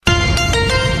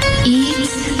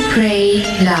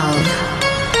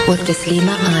Love with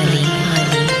Taslima Ali.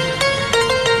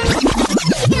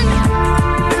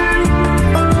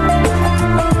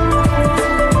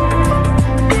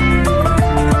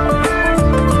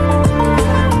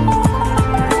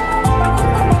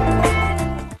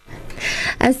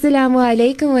 Assalamu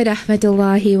alaikum wa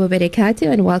rahmatullahi wa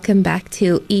barakatuh, and welcome back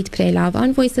to Eat, Pray, Love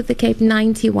on Voice of the Cape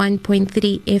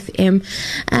 91.3 FM.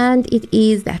 And it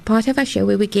is that part of our show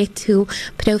where we get to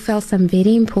profile some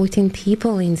very important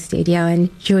people in studio.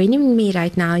 And joining me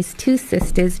right now is two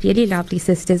sisters, really lovely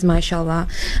sisters, mashallah,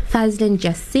 Fazlin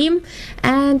Jassim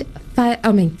and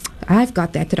I've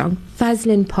got that wrong,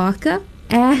 Fazlin Parker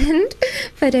and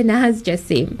Faranaz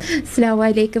Jassim.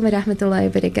 Assalamu alaikum wa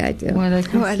rahmatullahi wa barakatuh. Wa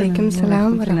alaikum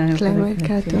salam wa rahmatullahi wa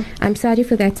barakatuh. I'm sorry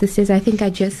for that, sisters. I think I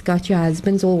just got your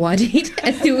husbands all worried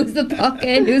as to who's the Parker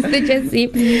and who's the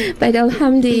Jassim. But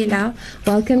alhamdulillah,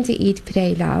 welcome to Eat,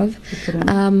 Pray, Love.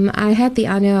 I had the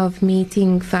honor of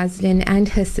meeting Fazlin and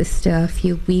her sister a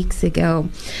few weeks ago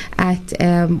at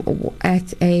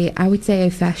a, I would say, a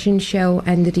fashion show,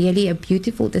 and really a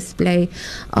beautiful display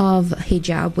of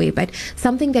hijab wear. But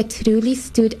something that truly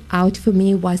stood out for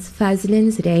me was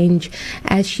Fazlin's range,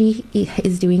 as she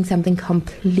is doing something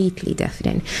completely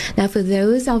different. Now, for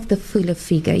those of the fuller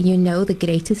figure, you know the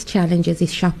greatest challenges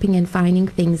is shopping and finding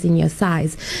things in your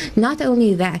size. Not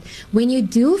only that, when you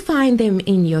do find them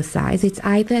in your size, it's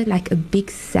either like a big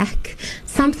sack,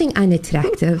 something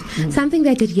unattractive, something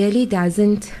that really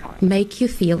doesn't make you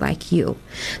feel like you.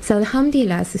 So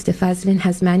alhamdulillah, Sister Fazlin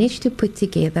has managed to put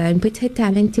together and put her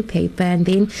talent to paper and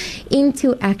then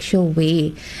into actual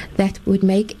wear that would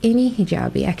make any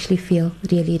hijabi actually feel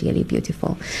really, really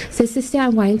beautiful. So sister, I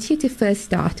want you to first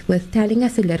start with telling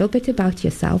us a little bit about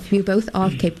yourself. You both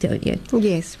are Cape Townian.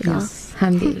 Yes, we are.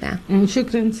 Alhamdulillah. And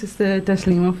shukran, Sister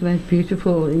Taslima, for that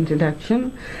beautiful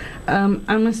introduction.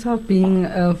 I myself, being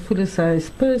a fuller size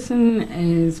person,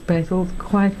 has battled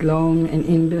quite long and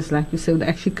endless, like you said,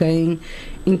 actually going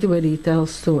into a retail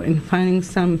store and finding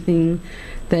something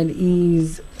that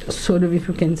is sort of, if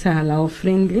you can say, halal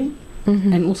friendly,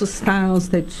 and also styles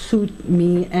that suit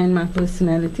me and my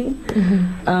personality.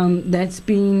 That's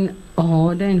been a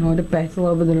harder and harder battle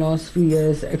over the last few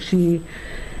years, actually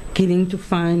getting to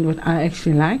find what I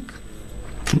actually like.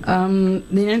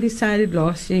 Then I decided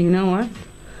last year, you know what?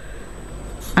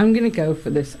 I'm going to go for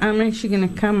this. I'm actually going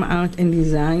to come out and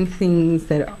design things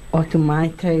that are to my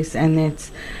taste, and that's,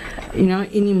 you know,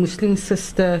 any Muslim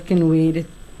sister can wear it.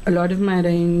 A lot of my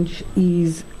range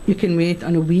is, you can wear it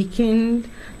on a weekend,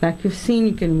 like you've seen,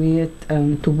 you can wear it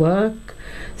to work.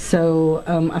 So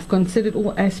I've considered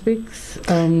all aspects.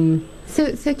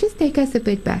 So just take us a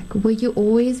bit back. Were you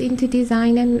always into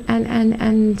design and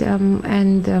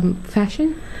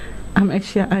fashion? I'm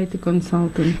actually an IT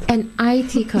consultant. An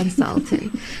IT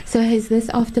consultant. So has this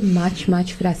after much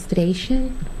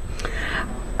frustration?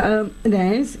 It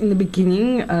is in the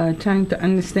beginning, trying to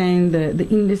understand the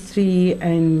industry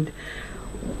and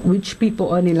which people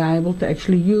are reliable to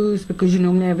actually use, because you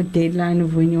normally have a deadline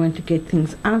of when you want to get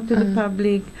things out to the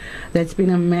public. That's been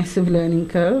a massive learning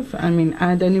curve. I mean,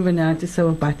 I don't even know how to sew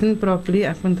a button properly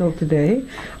up until today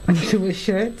onto a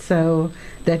shirt, so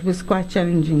that was quite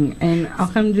challenging. And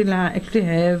alhamdulillah, I actually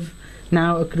have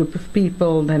now a group of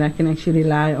people that I can actually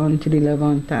rely on to deliver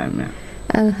on time now.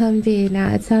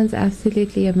 Alhamdulillah, it sounds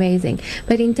absolutely amazing.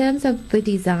 But in terms of the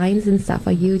designs and stuff,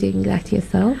 are you doing that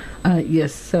yourself?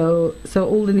 Yes, so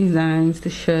all the designs, the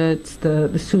shirts,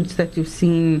 the suits that you've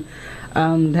seen,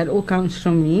 that all comes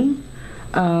from me.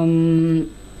 And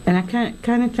I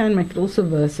kind of try and make it also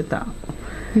versatile.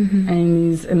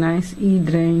 And there's a nice Eid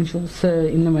range also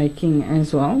in the making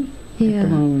as well. Yeah,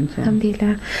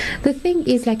 alhamdulillah. The thing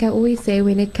is, like I always say,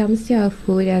 when it comes to our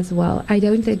food as well, I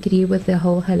don't agree with the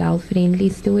whole halal friendly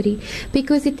story,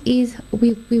 because it is,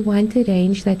 we want a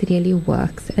range that really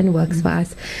works and works for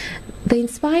us. The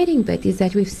inspiring bit is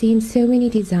that we've seen so many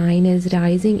designers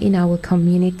rising in our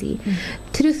community.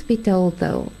 Truth be told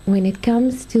though, when it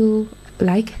comes to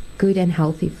like good and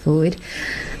healthy food,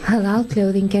 halal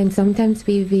clothing can sometimes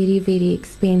be very, very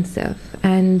expensive,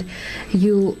 and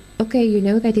you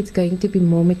know that it's going to be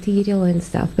more material and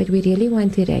stuff, but we really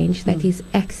want a range that is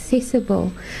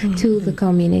accessible to the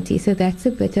community. So that's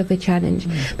a bit of a challenge.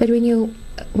 But when you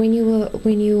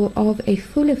are a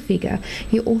fuller figure,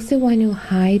 you also want to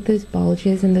hide those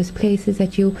bulges and those places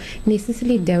that you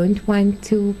necessarily don't want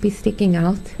to be sticking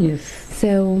out. Yes.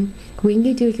 So when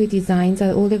you do your designs,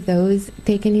 are all of those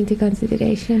taken into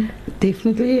consideration?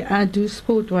 Definitely. I do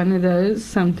sport one of those,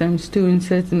 sometimes two in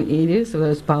certain areas, of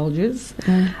those bulges.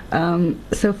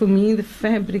 So for me, the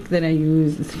fabric that I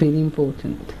use is very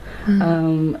important.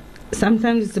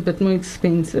 Sometimes it's a bit more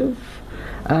expensive,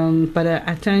 But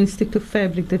I try and stick to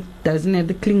fabric that doesn't have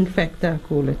the cling factor, I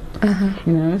call it.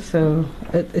 You know, so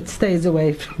it stays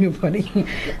away from your body,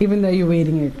 even though you're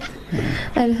wearing it.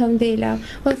 Alhamdulillah.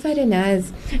 Well,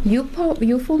 Farinaz,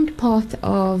 you formed part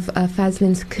of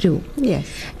Fazlin's crew. Yes.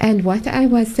 And what I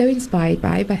was so inspired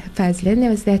by Fazlin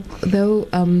was that though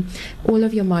all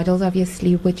of your models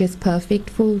obviously were just perfect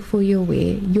for your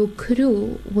wear, your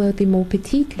crew were the more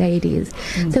petite ladies.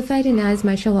 So Farinaz,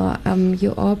 mashallah,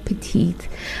 you are petite.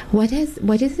 What has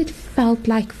it felt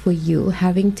like for you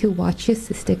having to watch your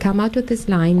sister come out with this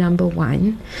line, number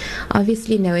one,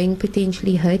 obviously knowing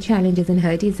potentially her challenges and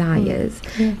her desires,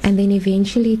 Yes. and then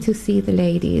eventually to see the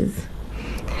ladies?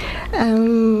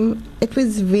 It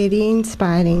was very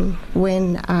inspiring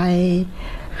when I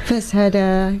first heard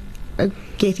her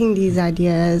getting these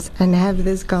ideas and have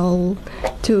this goal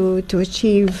to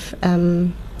achieve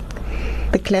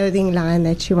the clothing line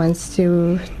that she wants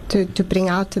to bring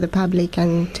out to the public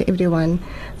and to everyone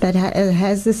that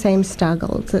has the same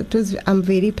struggles. I'm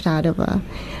very proud of her.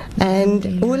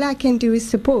 And all I can do is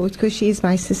support, because she's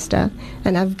my sister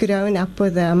and I've grown up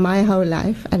with her my whole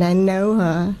life and I know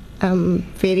her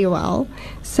very well.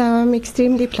 So I'm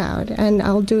extremely proud and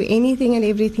I'll do anything and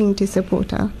everything to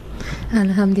support her.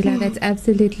 Alhamdulillah, that's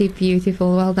absolutely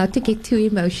beautiful. Well, not to get too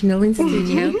emotional in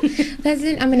studio.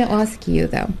 Fazlin, I'm going to ask you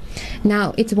though.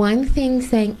 Now, it's one thing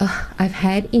saying, oh, I've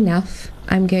had enough,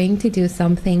 I'm going to do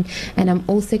something, and I'm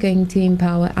also going to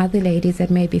empower other ladies that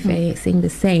may be facing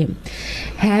the same.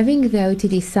 Having though to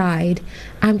decide,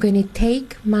 I'm going to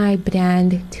take my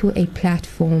brand to a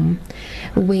platform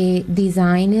where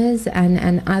designers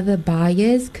and other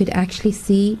buyers could actually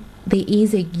see there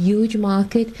is a huge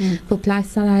market for plus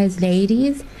size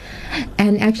ladies,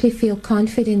 and actually feel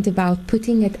confident about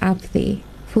putting it up there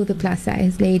for the plus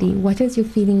size lady. What is your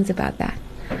feelings about that?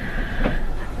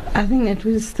 I think that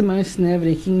was the most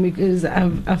nerve-wracking, because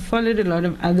I've followed a lot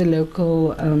of other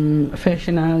local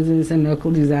fashion houses and local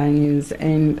designers,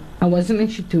 and I wasn't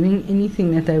actually doing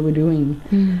anything that they were doing.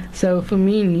 So for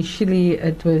me initially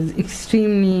it was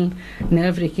extremely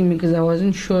nerve-wracking, because I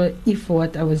wasn't sure if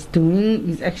what I was doing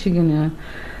is actually gonna,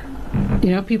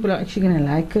 you know, people are actually gonna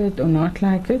like it or not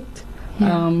like it.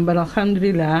 But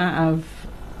alhamdulillah,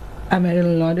 I've had a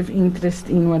lot of interest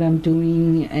in what I'm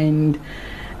doing, and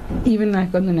even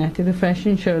like on the night of the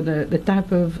fashion show, the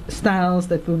type of styles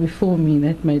that were before me,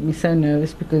 that made me so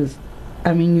nervous, because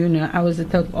I mean, you know, I was the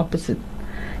total opposite.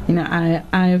 You know,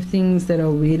 I have things that are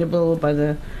wearable by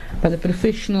the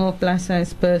professional plus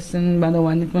size person, by the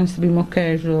one that wants to be more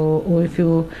casual, or if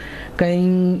you're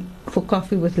going for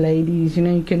coffee with ladies, you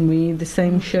know, you can wear the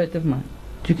same shirt of mine.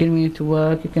 You can wear it to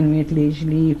work, you can wear it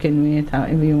leisurely, you can wear it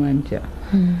however you want, yeah.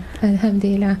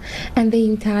 Alhamdulillah. And the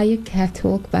entire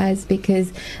catwalk, Buzz,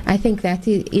 because I think that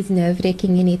is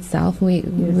nerve-wracking in itself. We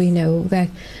know that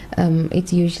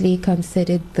it's usually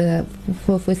considered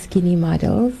for skinny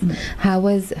models. How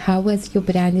was your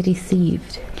brand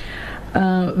received?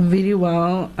 Very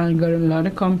well. I got a lot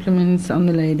of compliments on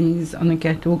the ladies on the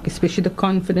catwalk, especially the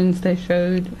confidence they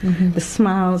showed, the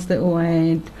smiles they all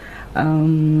had.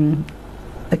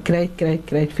 A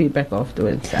great feedback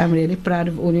afterwards. I'm really proud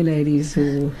of all the ladies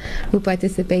who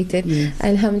participated.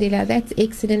 Alhamdulillah, that's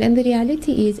excellent. And the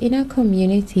reality is, in our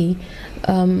community,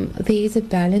 there is a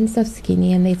balance of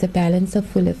skinny and there's a balance of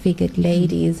fuller figured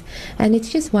ladies, and it's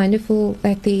just wonderful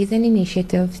that there is an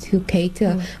initiative to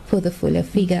cater for the fuller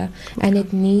figure, and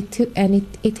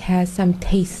it has some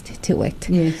taste to it.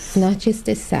 It's not just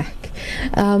a sack.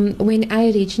 When I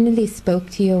originally spoke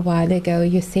to you a while ago,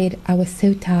 you said, I was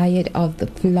so tired of the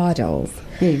florals.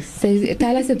 So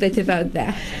tell us a bit about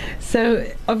that. So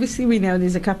obviously we know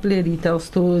there's a couple of retail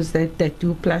stores that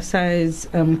do plus size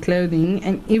clothing,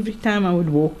 and every time I would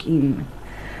walk in,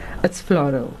 it's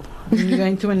floral. And you go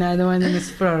into another one and it's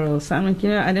floral. So I'm like, you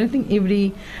know, I don't think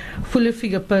every fuller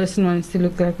figure person wants to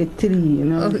look like a tree, you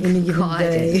know, in a given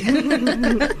day.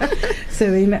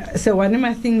 So one of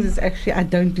my things is actually I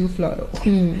don't do floral.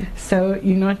 So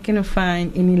you're not going to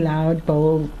find any loud,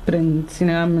 bold prints. You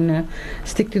know, I'm going to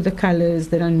stick to the colors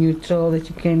that are neutral, that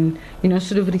you can, you know,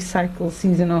 sort of recycle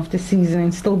season after season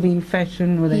and still be in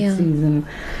fashion with that season.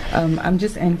 I'm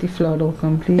just anti-floral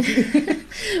completely.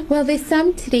 Well, there's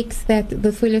some tricks that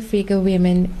the fuller figure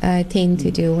women tend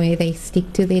to do, where they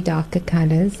stick to their darker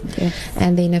colors.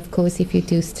 And then, of course, if you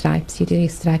do stripes, you do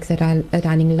stripes that are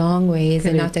running long ways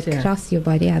and not across your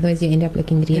body, otherwise you end up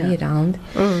looking really round.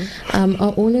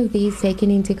 Are all of these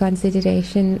taken into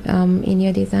consideration in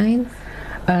your designs?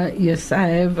 Yes, I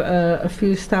have a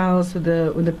few styles with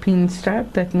a pin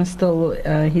strap that must still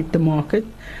hit the market.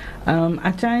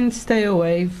 I try and stay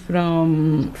away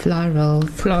from Florals.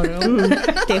 floral.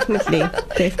 Definitely.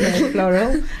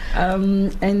 Floral.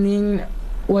 And then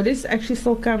what is actually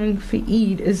still coming for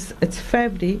Eid is it's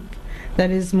fabric that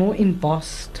is more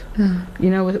embossed, you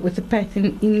know, with the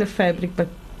pattern in the fabric, but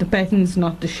the pattern is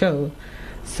not the show.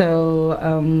 So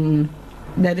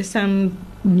that is some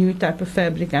new type of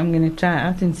fabric I'm going to try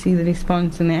out and see the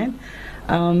response on that.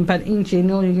 But in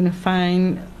general, you're going to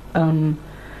find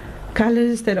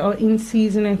colors that are in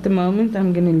season at the moment.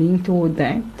 I'm going to lean toward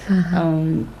that.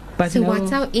 But So no,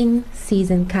 what's our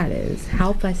in-season colors?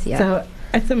 Help us here. so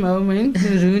at the moment,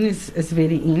 maroon is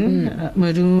very in.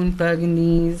 Maroon,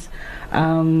 burgundies.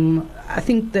 I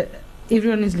think that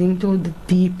everyone is leaning toward the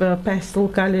deeper pastel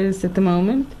colors at the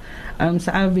moment.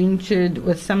 So I ventured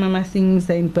with some of my things,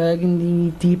 they're in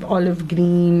burgundy, deep olive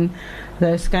green,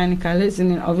 those kind of colors.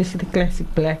 And then obviously the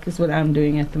classic black is what I'm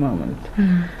doing at the moment.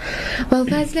 Well,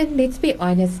 Fazlin, let's be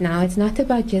honest now. It's not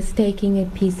about just taking a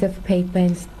piece of paper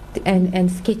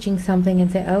and sketching something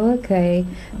and say, oh, okay,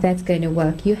 that's going to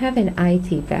work. You have an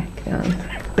IT background.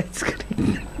 That's correct.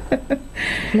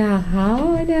 Now,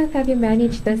 how on earth have you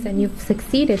managed this and you've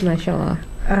succeeded, mashallah?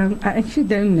 I actually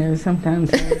don't know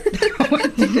sometimes.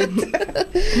 What did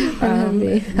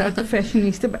not a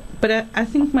fashionista, but I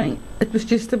think it was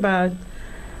just about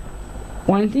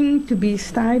wanting to be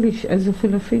stylish as a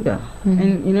fuller figure,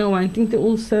 and you know, wanting to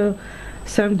also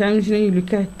sometimes, you know, you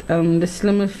look at the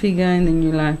slimmer figure and then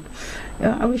you're like,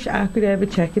 oh, I wish I could have a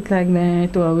jacket like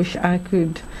that, or I wish I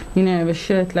could, you know, have a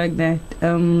shirt like that.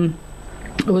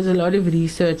 There was a lot of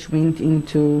research went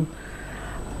into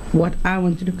what I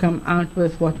wanted to come out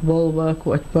with, what will work,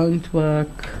 what won't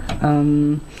work.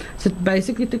 So it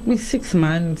basically took me 6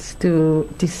 months to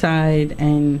decide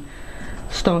and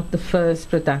start the first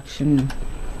production.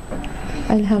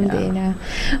 Alhamdulillah.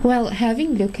 Well,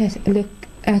 having looked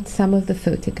at some of the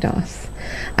photographs,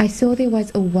 I saw there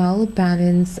was a well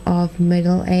balance of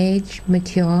middle age,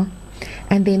 mature,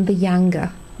 and then the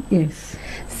younger. Yes.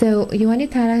 So you want to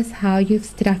tell us how you've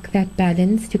struck that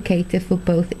balance to cater for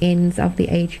both ends of the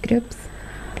age groups?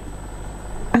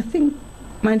 I think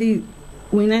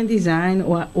when I design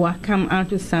or I come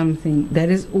out with something, that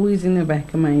is always in the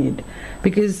back of my head,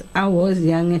 because I was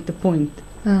young at the point,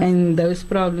 and those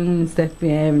problems that we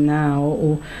have now,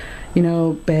 or you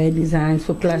know, bad designs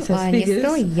for plus size figures. You're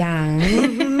still young.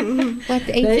 What,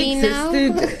 18 now?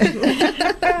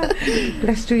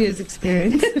 Plus 2 years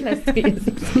experience.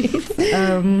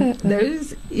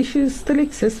 Those issues still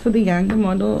exist for the younger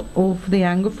model or for the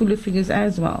younger fuller figures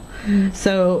as well.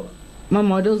 So my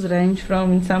models range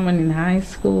from someone in high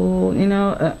school, you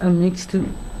know, a mix to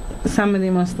some of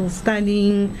them are still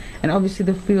studying, and obviously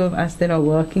the few of us that are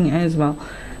working as well.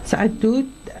 So I do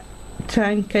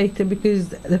try and cater, because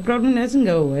the problem doesn't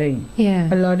go away. Yeah.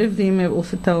 A lot of them have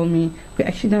also told me, we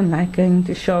actually don't like going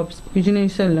to shops because, you know, you're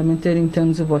so limited in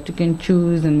terms of what you can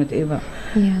choose and whatever.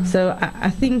 Yeah. So I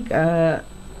think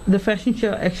the fashion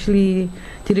show actually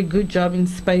did a good job in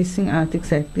spacing out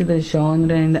exactly the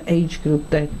genre and the age group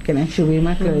that can actually wear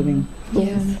my clothing.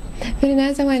 Yes.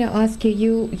 Firnaz, I want to ask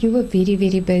you, you were very,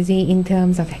 very busy in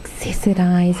terms of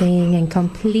accessorizing and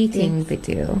completing the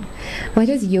deal. What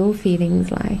is your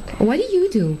feelings like? What do you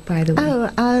do, by the way?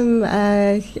 Oh,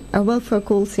 I work for a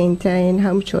call center in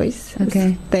Home Choice.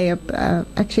 Okay. They are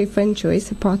actually Fun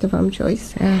Choice, a part of Home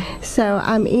Choice. Oh. So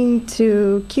I'm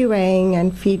into QAing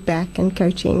and feedback and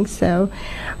coaching. So,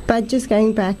 but just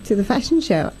going back to the fashion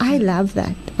show, I love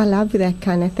that. I love that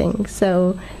kind of thing.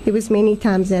 So there was many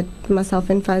times that myself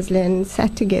and Fazlin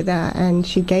sat together and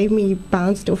she gave me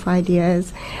bounced off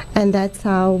ideas, and that's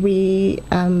how we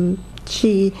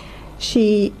she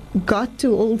got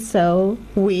to also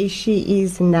where she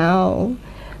is now,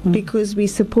 because we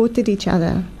supported each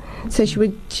other. So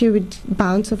she would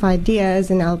bounce off ideas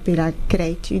and I'll be like,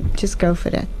 great, you just go for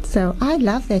it. So I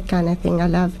love that kind of thing. I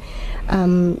love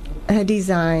her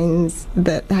designs,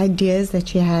 the ideas that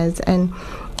she has, and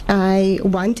I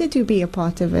wanted to be a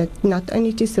part of it, not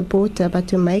only to support her, but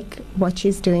to make what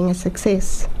she's doing a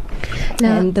success.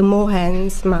 Now, And the more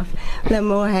hands, the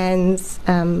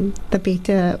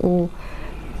better, or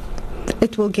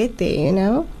it will get there, you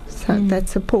know. So that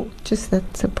support, just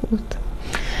that support.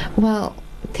 well,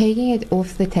 taking it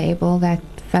off the table that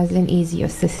Fazlin is your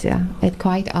sister, it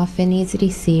quite often is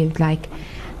received like,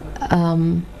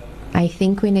 I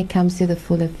think when it comes to the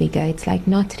fuller figure, it's like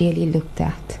not really looked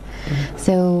at.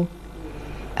 So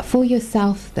for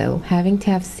yourself though, having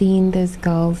to have seen those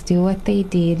girls do what they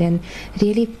did and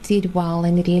really did well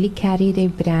and really carry their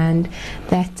brand,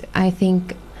 that I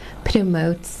think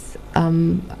promotes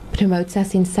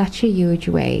us in such a huge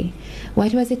way.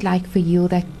 What was it like for you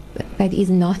that that is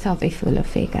not of a fuller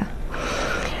figure?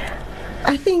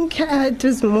 I think it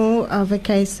was more of a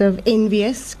case of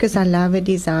envious because I love her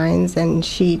designs and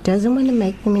she doesn't want to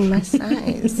make them in my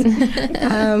size.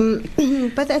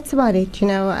 But that's about it,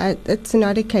 it's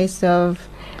not a case of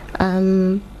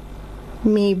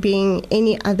me being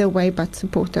any other way but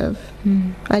supportive.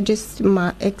 I just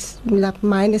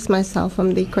minus myself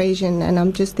from the equation, and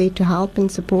I'm just there to help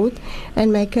and support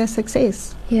and make her a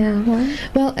success. Yeah.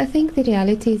 Well, I think the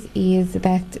reality is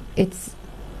that it's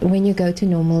when you go to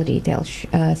normal retail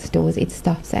stores, it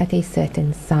stops at a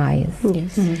certain size.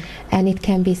 Yes. And it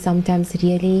can be sometimes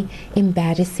really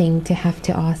embarrassing to have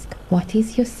to ask, what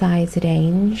is your size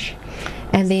range?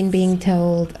 And then being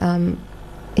told,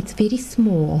 it's very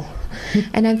small.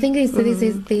 And I'm thinking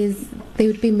there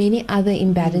would be many other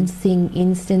embarrassing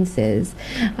instances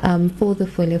for the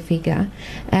fuller figure,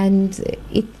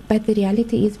 but the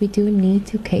reality is we do need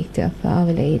to cater for our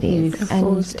ladies, Yes, of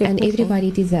course, and definitely.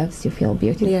 everybody deserves to feel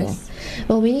beautiful. Yes.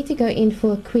 Well, we need to go in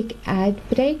for a quick ad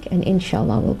break, and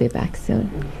inshallah we'll be back soon.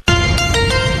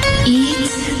 Eat,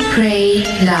 Pray,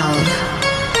 Love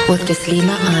with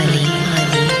Taslima Ali.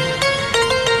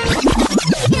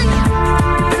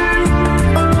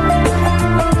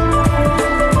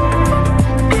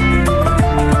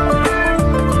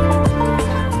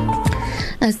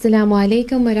 Assalamu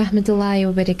alaikum wa rahmatullahi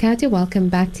wa barakatuh. Welcome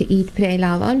back to Eat, Pray,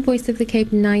 Love on Voice of the Cape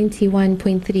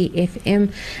 91.3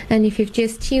 FM. And if you've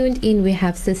just tuned in, we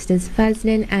have sisters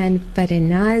Fazlin and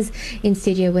Farinaz in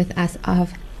studio with us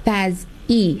of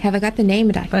Faz-E. Have I got the name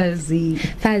right? Fuzzy.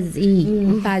 Faz-E.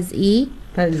 Faz-E.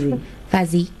 Fuzzy.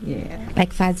 Fuzzy. Yeah.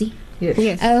 Like fuzzy? Yes.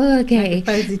 Yes. Oh, okay.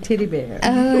 Fuzzy teddy bear.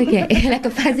 Oh, okay. Like a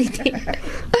fuzzy thing.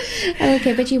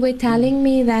 Okay, but you were telling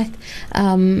me that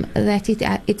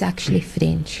it's actually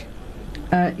French.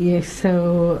 Yes,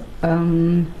 so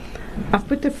I've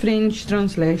put a French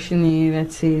translation here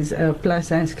that says plus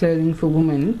size clothing for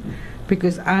women,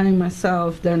 because I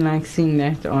myself don't like seeing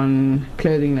that on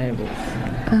clothing labels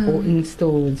or in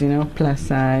stores, plus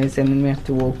size, and then we have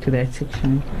to walk to that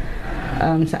section.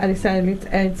 So I decided let's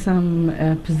add some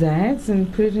pizzazz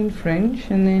and put it in French,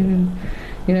 and then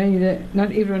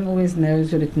not everyone always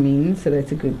knows what it means, so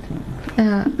that's a good thing.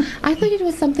 I thought it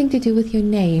was something to do with your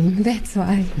name. That's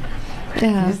why.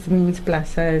 This means plus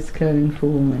size clothing for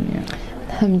women, yeah.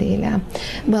 Alhamdulillah.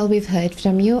 Well, we've heard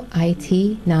from you, IT,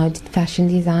 now fashion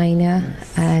designer,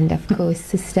 and of course,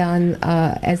 sister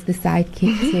as the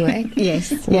sidekick to it.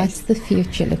 Yes. What's the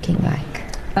future looking like?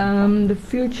 The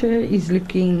future is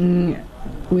looking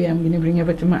where I'm going to bring a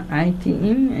bit of my IT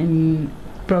in, and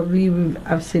probably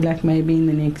I've said like maybe in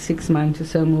the next 6 months or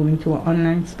so moving to an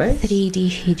online space. 3D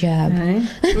hijab. Right?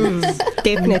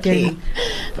 Definitely.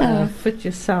 Fit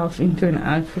yourself into an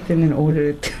outfit and then order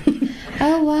it.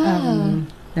 Oh, wow.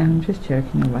 I'm just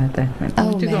joking about that one. I Oh,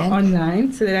 want to go man.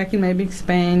 online so that I can maybe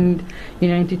expand,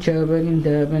 into Joburg and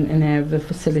Durban and have the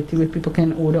facility where people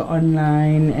can order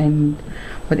online and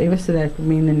whatever. So that will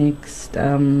be in the next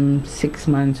 6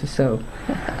 months or so.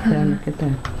 Look at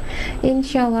that.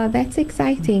 Inshallah, that's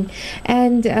exciting.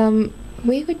 And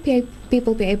where would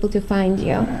people be able to find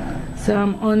you? So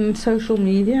I'm on social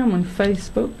media. I'm on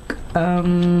Facebook,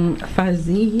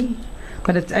 Fuzzy,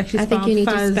 but it's actually I think you need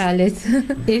to spell it.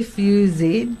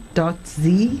 FUZ.Z.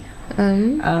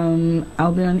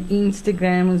 I'll be on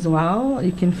Instagram as well.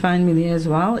 You can find me there as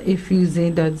well,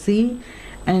 FUZ.Z.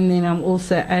 And then I'm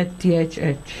also at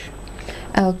DHH.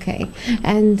 Okay.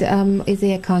 And is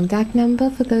there a contact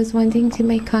number for those wanting to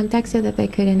make contact so that they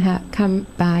couldn't come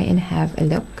by and have a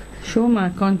look? Sure, my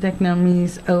contact number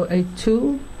is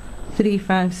 082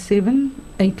 357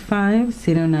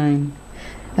 8509.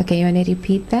 Okay, you want to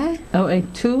repeat that?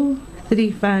 082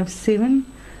 357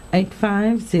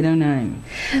 8509.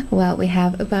 Well, we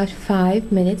have about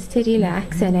 5 minutes to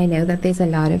relax, and I know that there's a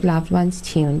lot of loved ones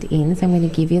tuned in, so I'm going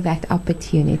to give you that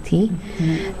opportunity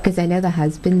because I know the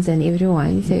husbands and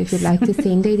everyone. So if you'd like to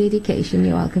send a dedication,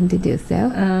 you're welcome to do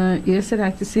so. Yes, I'd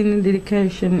like to send a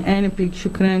dedication and a big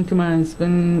shukran to my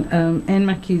husband and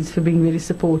my kids for being very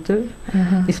supportive,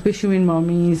 especially when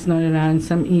mommy is not around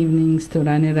some evenings to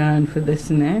run around for this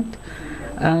and that.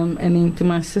 And then to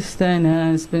my sister and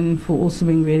her husband for also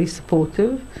being very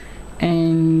supportive,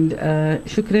 and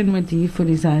shukran Madi for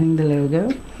designing the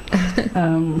logo,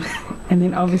 and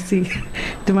then obviously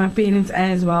to my parents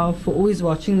as well for always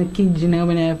watching the kids,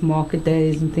 when they have market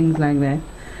days and things like that.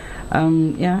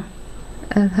 Yeah.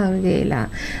 Alhamdulillah.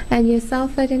 And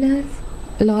yourself, Farinaz?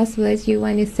 Last words you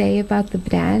want to say about the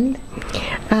brand?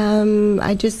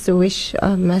 I just wish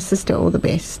my sister all the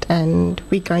best, and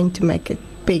we're going to make it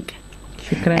big.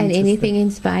 Shukran, And sister. anything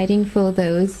inspiring for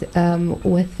those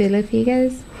with filler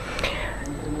figures?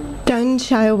 don't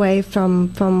shy away from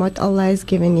what Allah has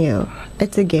given you.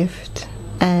 It's a gift.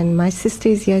 And my sister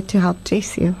is here to help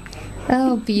dress you.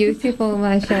 Oh, beautiful,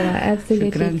 mashallah. Absolutely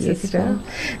Shukran, beautiful. sister.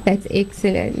 That's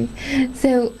excellent.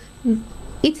 So,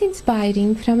 it's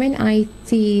inspiring from an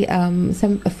IT,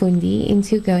 some Fundi,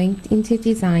 into going into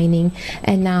designing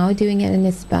and now doing an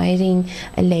aspiring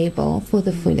label for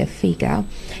the fuller figure.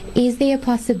 Is there a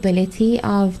possibility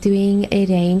of doing a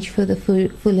range for the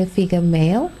fuller figure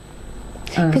male?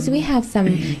 Because we have some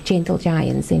gentle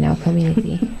giants in our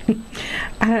community.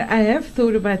 I have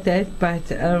thought about that,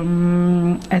 but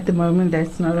at the moment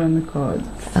that's not on the cards.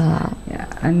 Yeah,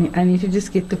 I need to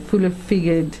just get the fuller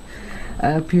figured,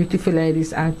 beautiful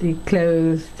ladies out there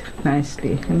clothed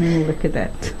nicely, and then we'll look at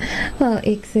that. Well,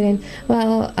 excellent.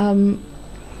 Well,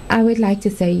 I would like to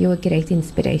say you're a great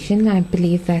inspiration. I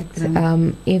believe that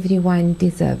everyone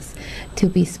deserves to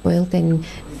be spoiled and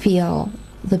feel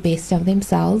the best of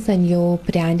themselves, and your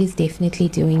brand is definitely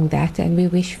doing that, and we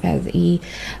wish Fazi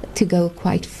to go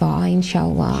quite far,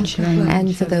 inshallah.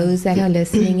 And for those that are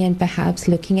listening and perhaps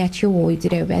looking at your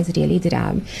wardrobe as really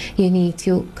drab, you need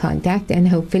to contact, and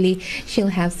hopefully she'll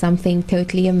have something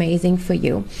totally amazing for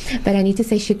you. But I need to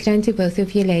say shukran to both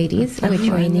of you ladies for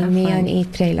joining me on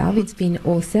Eat Pray Love. It's been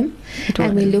awesome,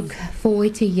 and we look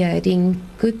forward to hearing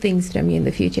good things from you in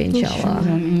the future, inshallah.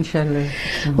 Inshallah.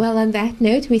 Well, on that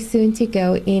note, we're soon to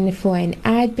go in for an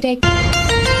ad break.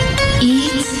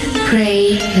 Eat,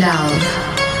 Pray,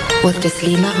 Love with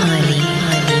Taslima Ali.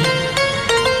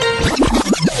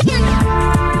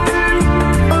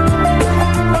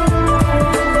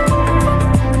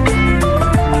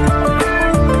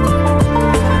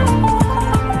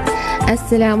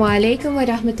 Assalamu alaikum wa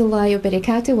rahmatullahi wa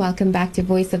barakatuh. Welcome back to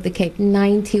Voice of the Cape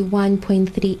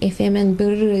 91.3 FM, and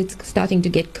it's starting to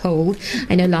get cold.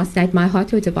 I know last night my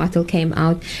hot water bottle came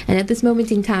out, and at this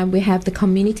moment in time we have the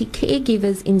community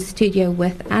caregivers in studio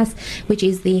with us, which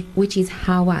is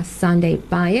Hawa Sunday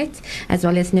Bayat, as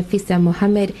well as Nafisa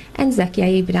Muhammad and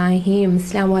Zakia Ibrahim.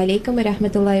 Assalamu alaikum wa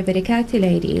rahmatullahi wa barakatuh,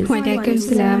 ladies. Wa alaikum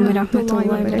salam wa rahmatullahi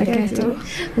wa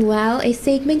barakatuh. Well, a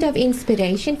segment of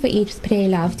inspiration for Eat Pray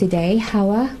Love today.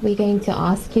 Hawa, we're going to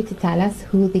ask you to tell us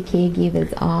who the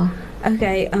caregivers are.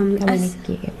 Okay,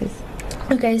 Community caregivers.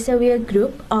 okay, so we're a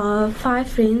group of 5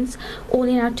 friends, all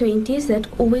in our 20s, that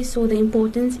always saw the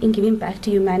importance in giving back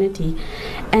to humanity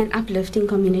and uplifting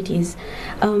communities,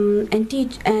 and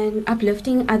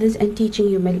uplifting others and teaching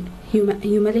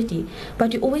humility.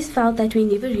 But we always felt that we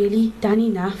never really done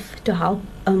enough to help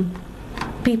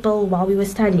people while we were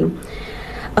studying.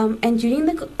 And during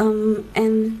the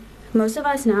and most of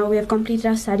us now, we have completed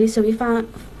our studies, so we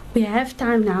have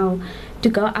time now to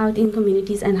go out in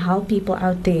communities and help people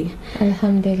out there.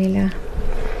 Alhamdulillah.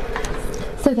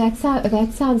 So that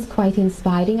sounds quite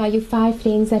inspiring. Are you 5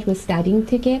 friends that were studying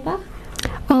together?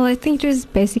 Well, I think it was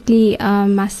basically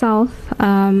myself,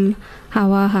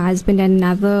 Hawa, her husband, and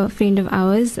another friend of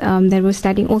ours that were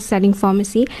studying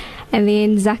pharmacy, and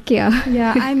then Zakia.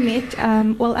 Yeah, I met,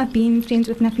 I've been friends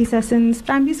with Nafisa since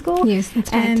primary school. Yes,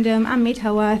 that's right. And I met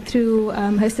Hawa through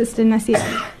her sister Nasir.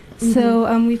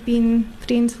 So we've been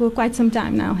friends for quite some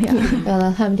time now. Yeah. Well,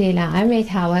 alhamdulillah, I met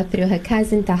Hawa through her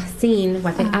cousin Tahseen.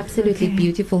 What an absolutely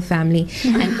beautiful family,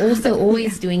 and also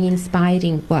always doing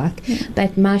inspiring work.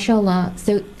 But mashallah,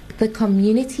 so the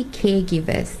community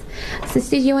caregivers.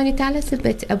 Sister, do you want to tell us a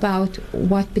bit about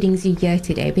what brings you here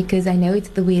today? Because I know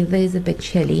the weather is a bit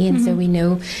chilly, and so we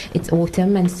know it's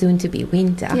autumn and soon to be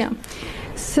winter. Yeah.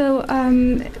 So,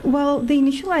 the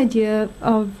initial idea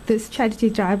of this charity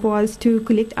drive was to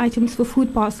collect items for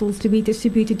food parcels to be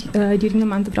distributed during the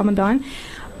month of Ramadan.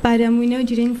 But we know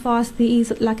during fast there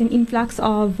is like an influx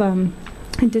of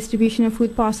distribution of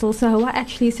food parcels. So Hawa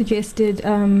actually suggested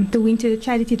the winter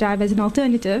charity drive as an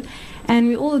alternative, and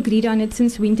we all agreed on it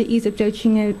since winter is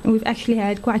approaching. We've actually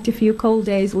had quite a few cold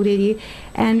days already,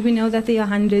 and we know that there are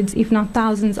hundreds, if not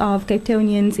thousands, of Cape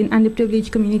Townians in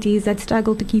underprivileged communities that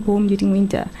struggle to keep warm during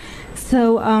winter.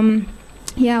 So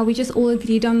we just all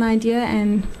agreed on the idea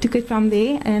and took it from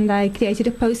there, and I created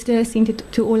a poster, sent it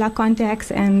to all our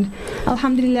contacts, and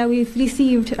alhamdulillah we've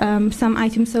received some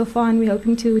items so far, and we're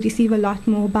hoping to receive a lot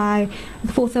more by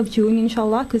the 4th of June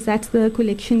inshallah, because that's the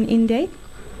collection end date.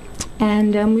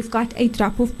 And we've got 8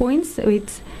 drop-off points. So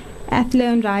it's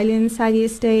Athlone, Rylands, Sadie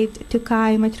Estate,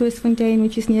 Tokai, Matroosfontein,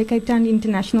 which is near Cape Town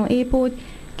International Airport,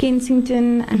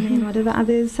 Kensington, and then what are the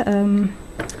others?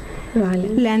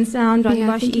 Lansdowne,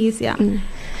 Rondebosch East,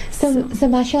 So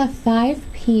mashallah,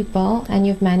 5 people, and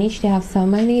you've managed to have so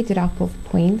many drop-off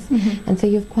points, and so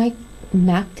you've quite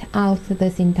mapped out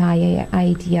this entire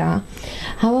idea.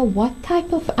 However, what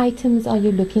type of items are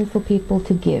you looking for people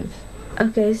to give?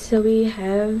 Okay, so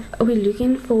we're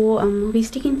looking for, we're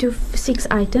sticking to 6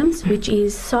 items, which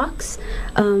is socks,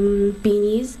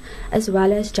 beanies, as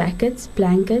well as jackets,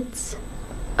 blankets,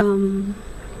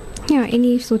 Yeah,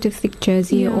 any sort of thick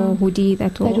jersey or hoodie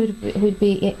that That would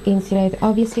be insulated.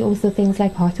 Obviously, also things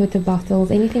like hot water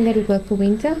bottles, anything that would work for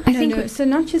winter. I think No, so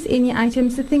not just any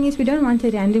items. The thing is, we don't want a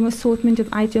random assortment of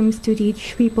items to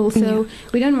reach people. So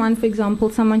we don't want, for example,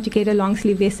 someone to get a long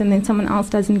sleeve vest and then someone else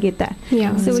doesn't get that.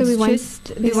 Yeah, So so it's we want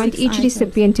just we the want 6 each items.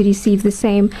 recipient to receive the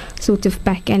same sort of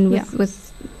pack and with, Yeah. with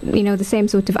the same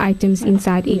sort of items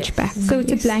inside each Yes. pack. So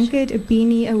it's a blanket, a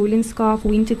beanie, a woolen scarf,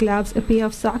 winter gloves, a pair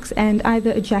of socks, and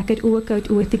either a jacket or a coat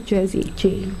or a thick jersey.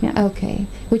 Okay.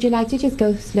 Would you like to just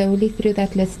go slowly through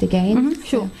that list again?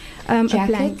 Sure. A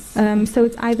Jackets? so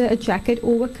it's either a jacket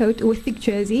or a coat or a thick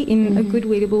jersey in a good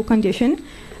wearable condition,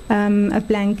 a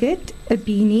blanket, a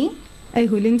beanie, a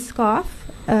woolen scarf,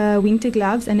 winter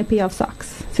gloves, and a pair of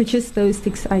socks. So just those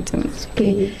 6 items.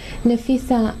 Okay.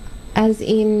 Nafisa, as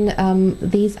in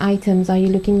these items, are you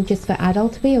looking just for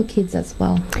adult wear or kids as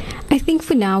well? I think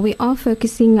for now we are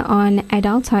focusing on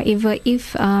adults. However,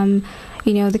 if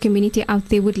the community out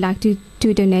there would like to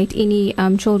donate any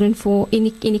children for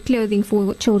any clothing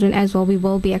for children as well, we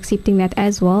will be accepting that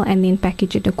as well and then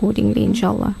package it accordingly,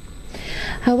 inshallah.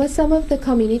 How are some of the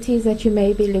communities that you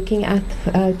may be looking at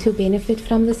to benefit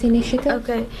from this initiative?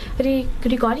 Okay,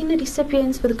 regarding the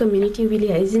recipients for the community, we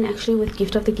liaison actually with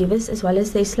Gift of the Givers as well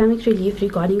as the Islamic Relief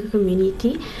regarding a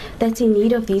community that's in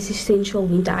need of these essential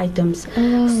winter items.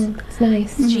 Oh, that's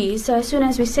nice. Gee, so as soon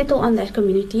as we settle on that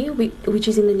community, which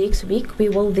is in the next week, we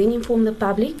will then inform the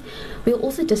public. We'll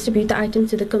also distribute the items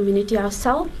to the community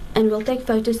ourselves, and we'll take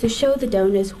photos to show the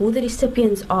donors who the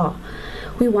recipients are.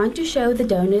 We want to show the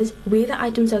donors where the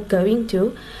items are going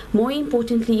to. More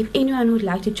importantly, if anyone would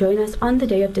like to join us on the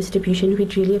day of distribution,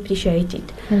 we'd really appreciate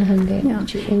it. Alhamdulillah.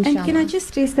 Yeah. And can I just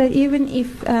stress that even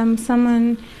if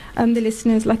someone, the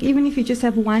listeners, like even if you just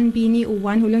have one beanie or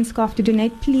one woolen scarf to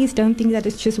donate, please don't think that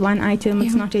it's just one item.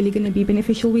 It's not really going to be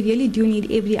beneficial. We really do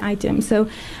need every item. So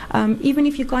even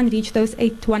if you can't reach those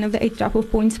one of the 8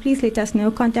 drop-off points, please let us know.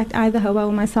 Contact either Hawa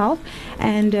or myself,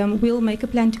 and we'll make a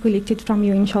plan to collect it from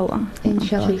you, inshallah.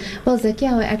 Inshallah. Well,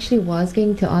 Zakia, I actually was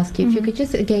going to ask you if you could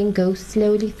just again go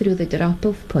slowly through the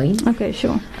drop-off points. Okay,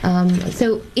 sure.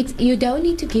 So you don't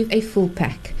need to give a full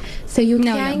pack. So you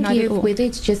can not at give, all. whether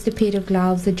it's just a pair of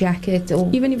gloves, a jacket, or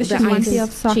Even if it's the just one items pair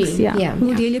of socks, cheap.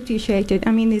 we'll really appreciate it.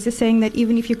 I mean, there's a saying that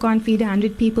even if you can't feed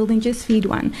 100 people, then just feed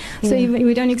one. So even,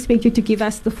 we don't expect you to give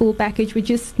us the full package. We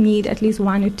just need at least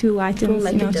 1 or 2 items,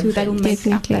 make a that will make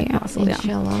up Definitely, that parcel. Yeah.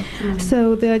 Inshallah.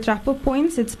 So the drop-off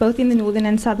points, it's both in the northern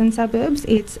and southern suburbs.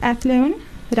 It's Athlone,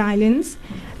 Rylands,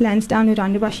 Lansdowne,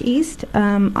 Rondebosch East,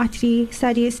 Atri,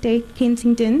 Surrey Estate,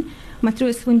 Kensington,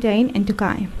 Matroosfontein, and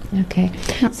Tokai. Okay.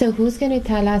 So who's going to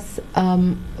tell us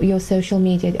your social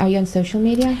media? Are you on social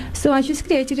media? So I just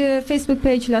created a Facebook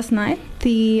page last night.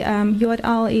 The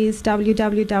URL is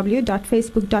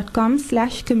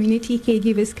www.facebook.com/community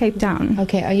caregivers Cape Town.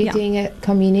 Okay. Are you doing a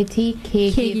community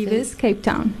Caregivers Cape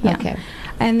Town. Yeah. Okay.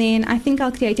 And then I think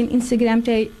I'll create an Instagram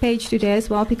page today as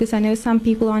well, because I know some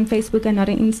people on Facebook are not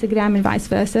on Instagram and vice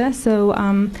versa. So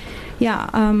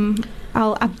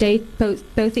I'll update both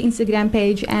the Instagram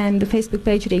page and the Facebook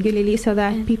page regularly so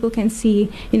that people can see,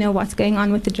 what's going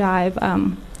on with the drive,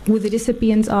 who the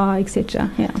recipients are, etc.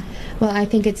 Yeah. Well, I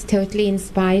think it's totally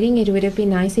inspiring. It would have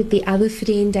been nice if the other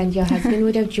friend and your husband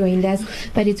would have joined us,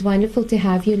 but it's wonderful to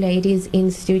have you ladies in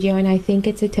studio, and I think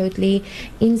it's a totally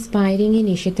inspiring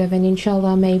initiative, and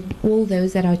inshallah may all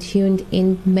those that are tuned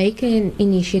in make an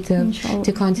initiative Inshallah.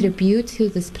 to contribute to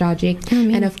this project,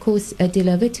 and of course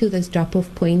deliver to those drop-off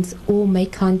points or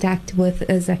make contact with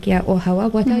Zakia or Hawa.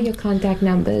 What are your contact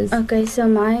numbers? Okay, so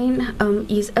mine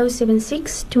is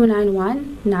 076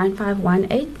 291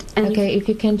 9518. And Okay, if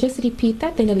you can just repeat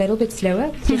that then a little bit slower,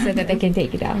 just so that they can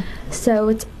take it out. so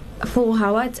it's for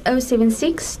Hawa, it's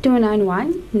 076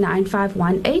 291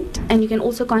 9518. And you can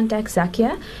also contact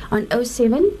Zakia on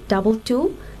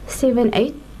 0722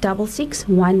 78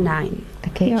 6619.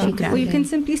 Okay, Yeah. shukran. Or you can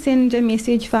simply send a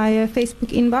message via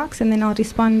Facebook inbox, and then I'll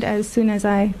respond as soon as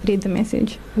I read the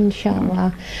message.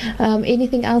 Inshallah.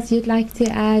 Anything else you'd like to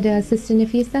add, Sister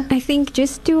Nafisa? I think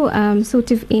just to sort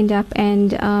of end up,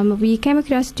 and we came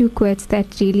across 2 quotes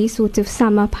that really sort of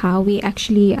sum up how we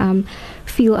actually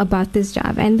feel about this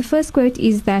job. And the first quote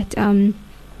is that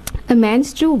a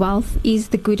man's true wealth is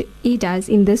the good he does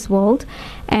in this world.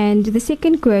 And the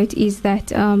second quote is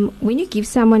that when you give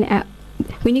someone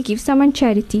when you give someone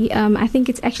charity, I think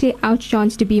it's actually our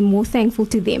chance to be more thankful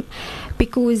to them,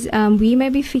 because we may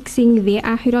be fixing their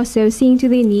akhirah, so seeing to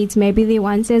their needs, maybe their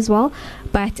wants as well,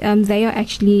 but they are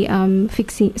actually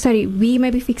we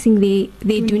may be fixing their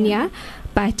dunya,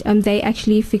 but they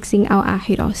actually fixing our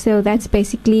akhirah. So that's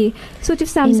basically sort of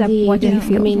sums up what we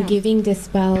feel. I mean, giving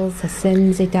dispels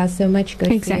sins. It does so much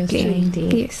good Exactly. for your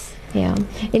society. Yes. Yeah.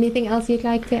 Anything else you'd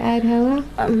like to add, Hawa?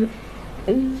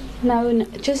 No,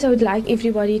 just I would like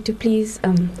everybody to please,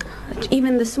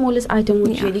 even the smallest item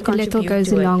would really a contribute little goes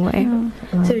to a it. long way.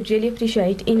 So we'd really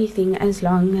appreciate anything, as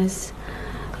long as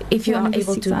if you One are of the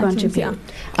able 6 to items,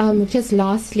 contribute. Just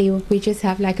lastly, we just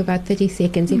have like about 30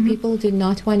 seconds. If people do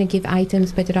not want to give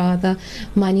items, but rather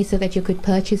money so that you could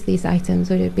purchase these items,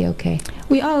 would it be okay?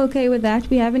 We are okay with that.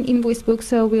 We have an invoice book,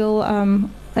 so we'll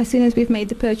as soon as we've made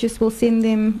the purchase, we'll send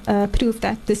them proof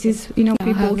that this is, we bought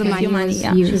the with money your money. was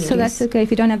Yeah. used. So that's okay. If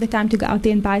you don't have the time to go out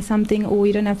there and buy something, or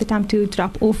you don't have the time to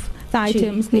drop off the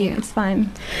items, then Yeah. it's fine.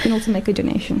 You can also make a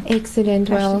donation. Excellent.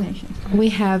 Cash Well, donation. we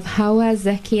have Hawa,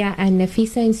 Zakia and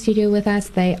Nafisa in studio with us.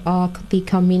 They are the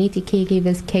Community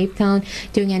Caregivers Cape Town,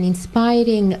 doing an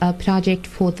inspiring project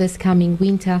for this coming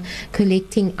winter,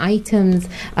 collecting items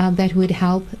that would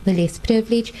help the less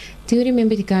privileged. Do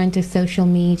remember to go into social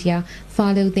media,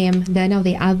 follow them, learn of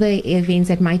the other events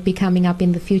that might be coming up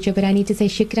in the future. But I need to say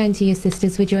shukran to your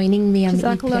sisters for joining me on the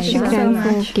Jazakallah Eid Prayer. khairan. Shukran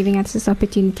so much. for giving us this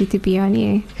opportunity to be on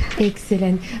here.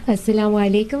 Excellent. Assalamu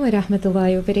alaikum wa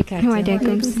rahmatullahi wa barakatuh. Wa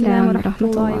alaikum Assalamu salam wa alaikum wa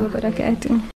rahmatullahi rahmatullah. wa barakatuh.